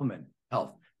supplement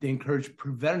health. They encourage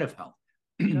preventative health.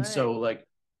 So like,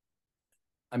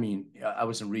 I mean, I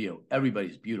was in Rio.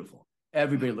 Everybody's beautiful.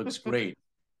 Everybody looks great.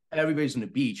 Everybody's on the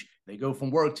beach. They go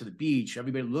from work to the beach.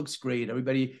 Everybody looks great.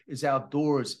 Everybody is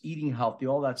outdoors, eating healthy,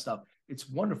 all that stuff. It's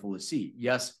wonderful to see.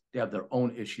 Yes, they have their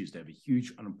own issues. They have a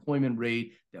huge unemployment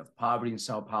rate. They have poverty in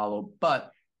Sao Paulo.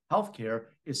 But healthcare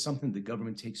is something the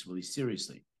government takes really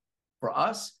seriously. For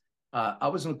us, I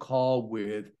was on a call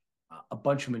with a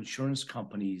bunch of insurance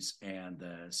companies and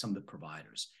some of the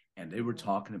providers. And they were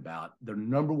talking about their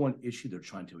number one issue they're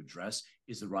trying to address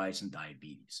is the rise in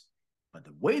diabetes. But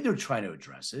the way they're trying to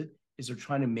address it is they're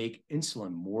trying to make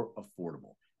insulin more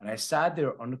affordable. And I sat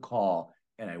there on the call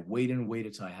and I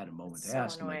waited till I had a moment to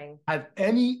ask them, like, have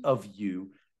any of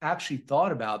you actually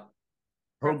thought about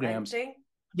programs?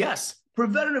 Yes,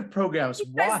 preventative programs.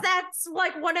 Because that's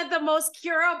like one of the most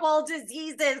curable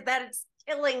diseases that's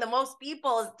killing the most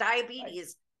people is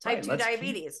diabetes, type 2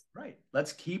 diabetes.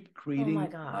 Let's keep creating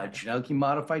genetically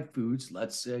modified foods.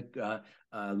 Let's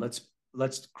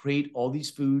create all these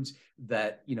foods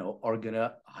that are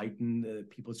gonna heighten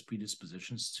people's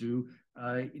predispositions to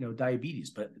diabetes,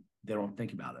 but they don't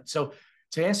think about it. So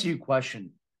to answer your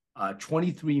question,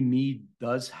 23andMe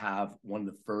does have one of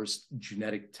the first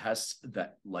genetic tests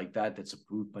that's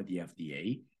approved by the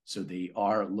FDA. So they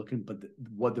are looking, but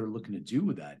what they're looking to do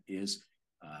with that is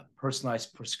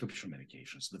personalized prescription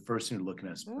medications. So the first thing they're looking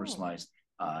at is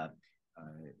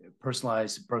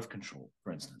personalized birth control,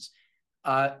 for instance.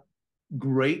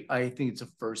 Great. I think it's a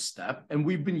first step. And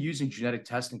we've been using genetic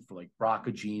testing for like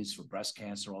BRCA genes for breast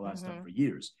cancer, all that stuff for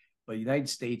years. But the United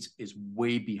States is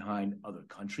way behind other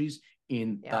countries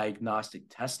in diagnostic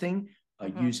testing,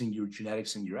 using your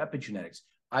genetics and your epigenetics.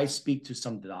 I speak to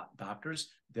some doctors.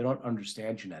 They don't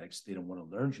understand genetics. They don't want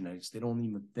to learn genetics. They don't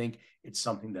even think it's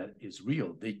something that is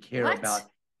real. They care about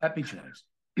epigenetics.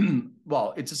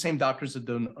 Well, it's the same doctors that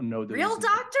don't know. Real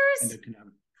doctors?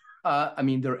 I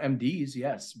mean, they're MDs,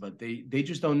 yes, but they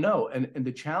just don't know. And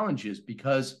the challenge is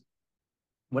because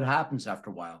what happens after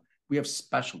a while, we have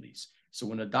specialties. So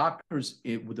when a doctor's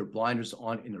with their blinders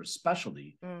on in their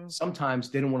specialty, sometimes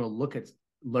they don't want to look at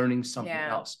learning something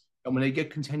else. And when they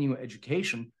get continuing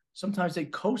education, sometimes they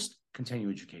coast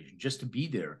continuing education just to be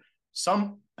there.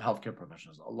 Some healthcare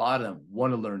professionals, a lot of them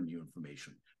want to learn new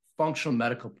information. Functional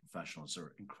medical professionals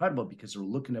are incredible because they're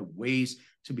looking at ways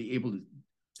to be able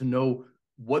to know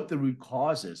what the root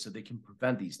cause is so they can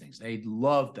prevent these things. They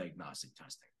love diagnostic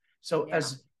testing. So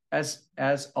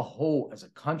as a whole, as a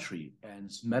country and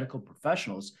as medical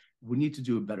professionals, we need to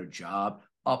do a better job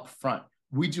up front.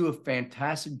 We do a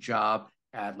fantastic job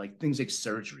at like things like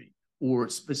surgery or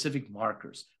specific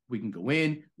markers. We can go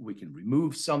in, we can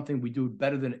remove something. We do it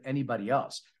better than anybody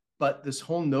else. But this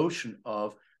whole notion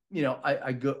of,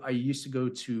 I used to go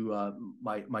to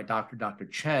my doctor, Dr.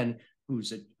 Chen,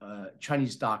 who's a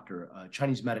Chinese doctor,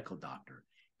 Chinese medical doctor.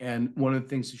 And one of the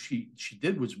things that she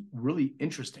did was really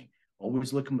interesting.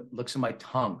 always looks at my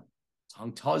tongue.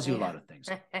 Tongue tells you a Yeah. lot of things.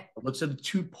 It looks at the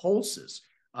two pulses.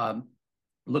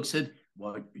 Looks at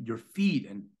your feet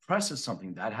and presses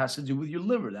something that has to do with your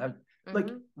liver. That like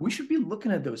Hmm. we should be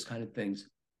looking at those kind of things.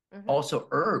 Hmm. Also,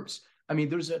 herbs. I mean,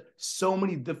 there's so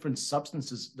many different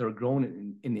substances that are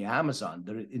grown in the Amazon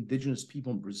that indigenous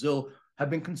people in Brazil have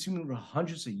been consuming for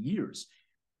hundreds of years.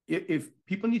 If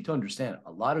people need to understand,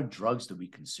 a lot of drugs that we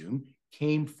consume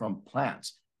came from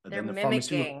plants. And They're then the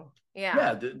pharmaceutical, mimicking. Yeah.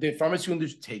 yeah, the pharmaceutical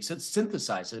industry takes it,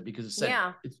 synthesizes it because it said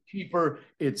Yeah. it's cheaper,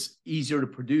 it's easier to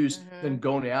produce than Hmm.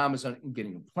 going to Amazon and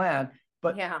getting a plant.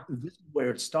 But Yeah. this is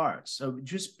where it starts. So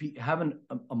just having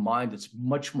a mind that's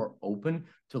much more open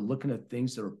to looking at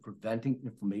things that are preventing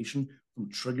inflammation from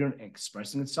triggering and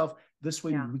expressing itself. This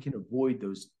way, Yeah. we can avoid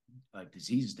those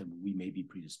diseases that we may be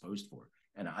predisposed for.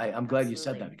 And I'm glad you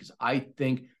said that Absolutely. because I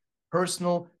think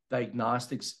personal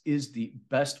diagnostics is the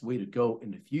best way to go in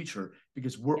the future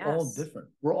because we're all Yes. different.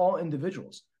 We're all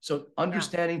individuals. So Yeah.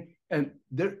 understanding, and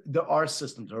there are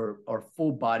systems, there are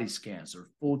full body scans or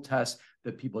full tests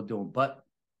that people are doing, but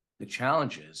the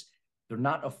challenge is they're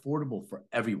not affordable for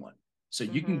everyone. So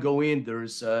you can Hmm. go in,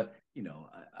 there's I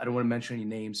don't want to mention any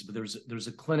names, but there's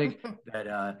a clinic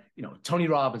that Tony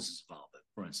Robbins is involved in,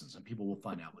 for instance, and people will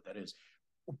find out what that is.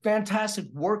 Fantastic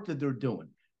work that they're doing.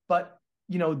 But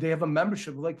they have a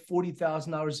membership of like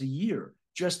 $40,000 a year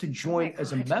just to Oh my join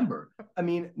as a God. member. I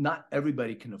mean, not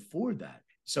everybody can afford that.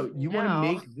 So you want to No.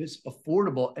 make this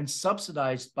affordable and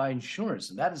subsidized by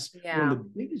insurance. And that is one of Yeah. the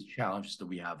biggest challenges that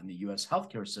we have in the US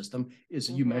healthcare system is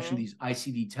you mentioned Hmm. these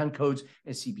ICD-10 codes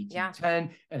and Yeah.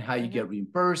 CPT-10 and how you Hmm. get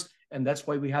reimbursed. And that's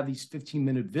why we have these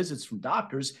 15-minute visits from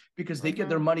doctors because they get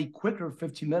their Hmm. money quicker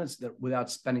 15 minutes without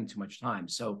spending too much time.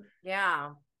 So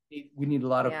Yeah. we need a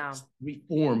lot of Yeah.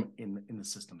 reform in the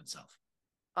system itself.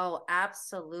 Oh,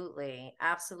 absolutely.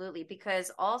 Absolutely.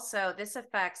 Because also this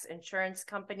affects insurance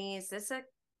companies.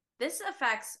 This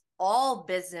affects all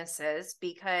businesses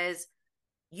because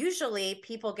usually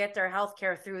people get their health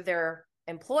care through their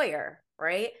employer,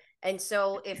 right? And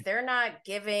so if they're not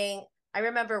giving, I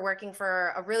remember working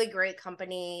for a really great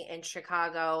company in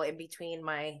Chicago in between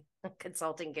my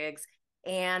consulting gigs.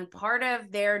 And part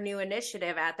of their new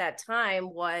initiative at that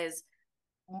time was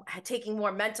taking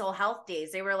more mental health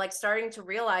days. They were like starting to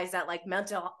realize that like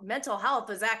mental health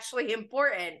was actually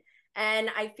important. And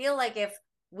I feel like if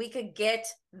we could get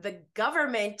the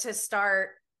government to start,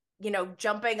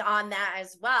 jumping on that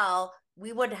as well,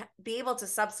 we would be able to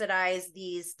subsidize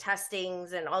these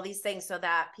testings and all these things so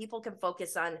that people can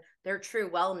focus on their true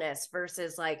wellness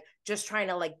versus like just trying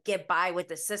to like get by with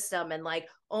the system and like,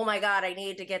 oh my God, I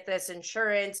need to get this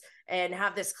insurance and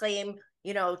have this claim,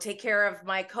 take care of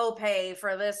my copay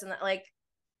for this and that. Like,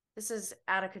 this is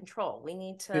out of control. We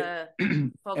need to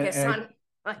and, focus and on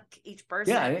like each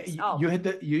person. yeah, So,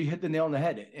 you hit the nail on the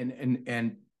head.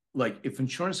 And like if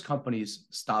insurance companies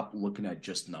stop looking at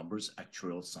just numbers,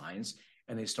 actuarial science,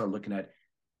 and they start looking at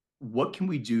what can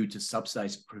we do to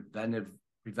subsidize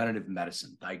preventative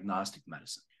medicine, diagnostic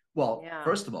medicine. Well, yeah.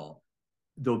 first of all,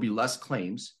 there'll be less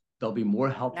claims. There'll be more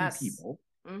healthy Yes. people.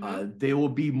 Mm-hmm. There will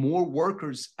be more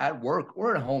workers at work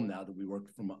or at home now that we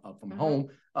work from Mm-hmm. home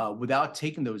without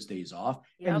taking those days off.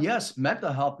 And Yep. yes,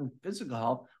 mental health and physical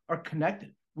health are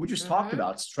connected. We just talked Mm-hmm.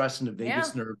 about stress in the Yeah.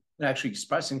 vagus nerve and actually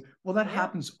expressing. Well, that Yeah.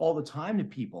 happens all the time to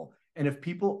people. And if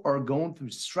people are going through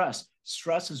stress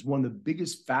is one of the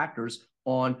biggest factors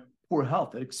on poor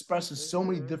health. It expresses so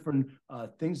many Mm-hmm. different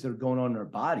things that are going on in our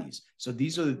bodies. So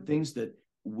these are the Mm-hmm. things that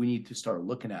we need to start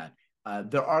looking at.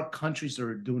 There are countries that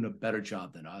are doing a better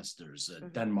job than us. There's Mm-hmm.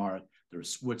 Denmark, there's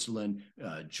Switzerland,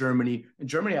 Germany, and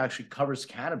Germany actually covers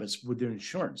cannabis with their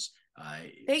insurance.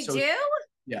 They So do?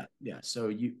 yeah, yeah. So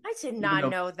I did even not though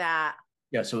know that.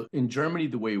 yeah, so in Germany,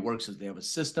 the way it works is they have a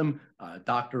system.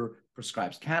 Doctor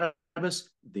prescribes cannabis.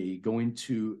 They go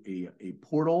into a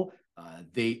portal.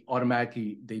 They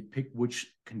pick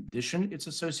which condition it's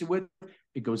associated with.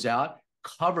 It goes out,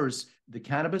 covers the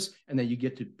cannabis, and then you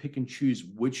get to pick and choose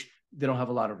which. They don't have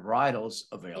a lot of varietals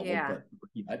available, Yeah.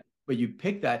 but you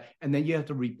pick that, and then you have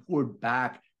to report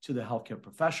back to the healthcare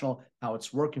professional how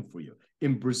it's working for you.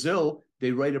 In Brazil,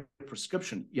 they write a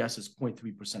prescription. Yes, it's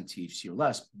 0.3% THC or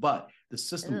less, but Ew.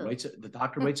 the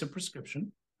doctor writes a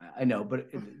prescription. I know, but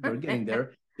they're getting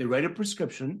there. They write a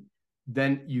prescription,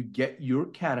 then you get your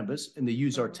cannabis, and they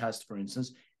use our Mhm. test, for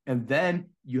instance, and then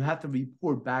you have to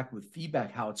report back with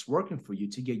feedback how it's working for you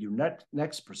to get your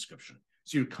next prescription.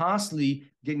 So you're constantly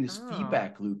getting this Oh,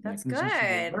 feedback loop that's mechanism, so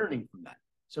you're good. learning from that.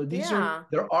 So Yeah.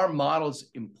 there are models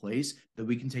in place that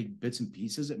we can take bits and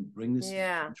pieces and bring this to the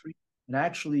Yeah. country and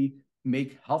actually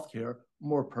make healthcare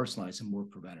more personalized and more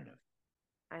preventative.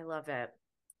 I love it.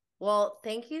 Well,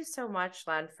 thank you so much,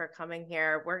 Len, for coming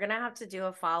here. We're going to have to do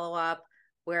a follow up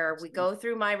where we go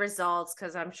through my results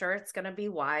because I'm sure it's going to be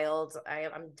wild.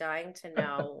 I'm dying to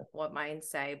know what mine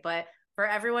say. But for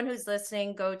everyone who's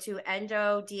listening, go to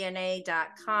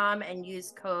endodna.com and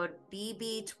use code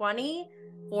BB20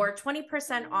 for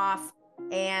 20% off.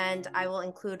 And I will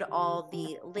include all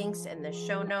the links in the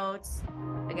show notes.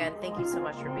 Again, thank you so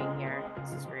much for being here.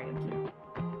 This is great.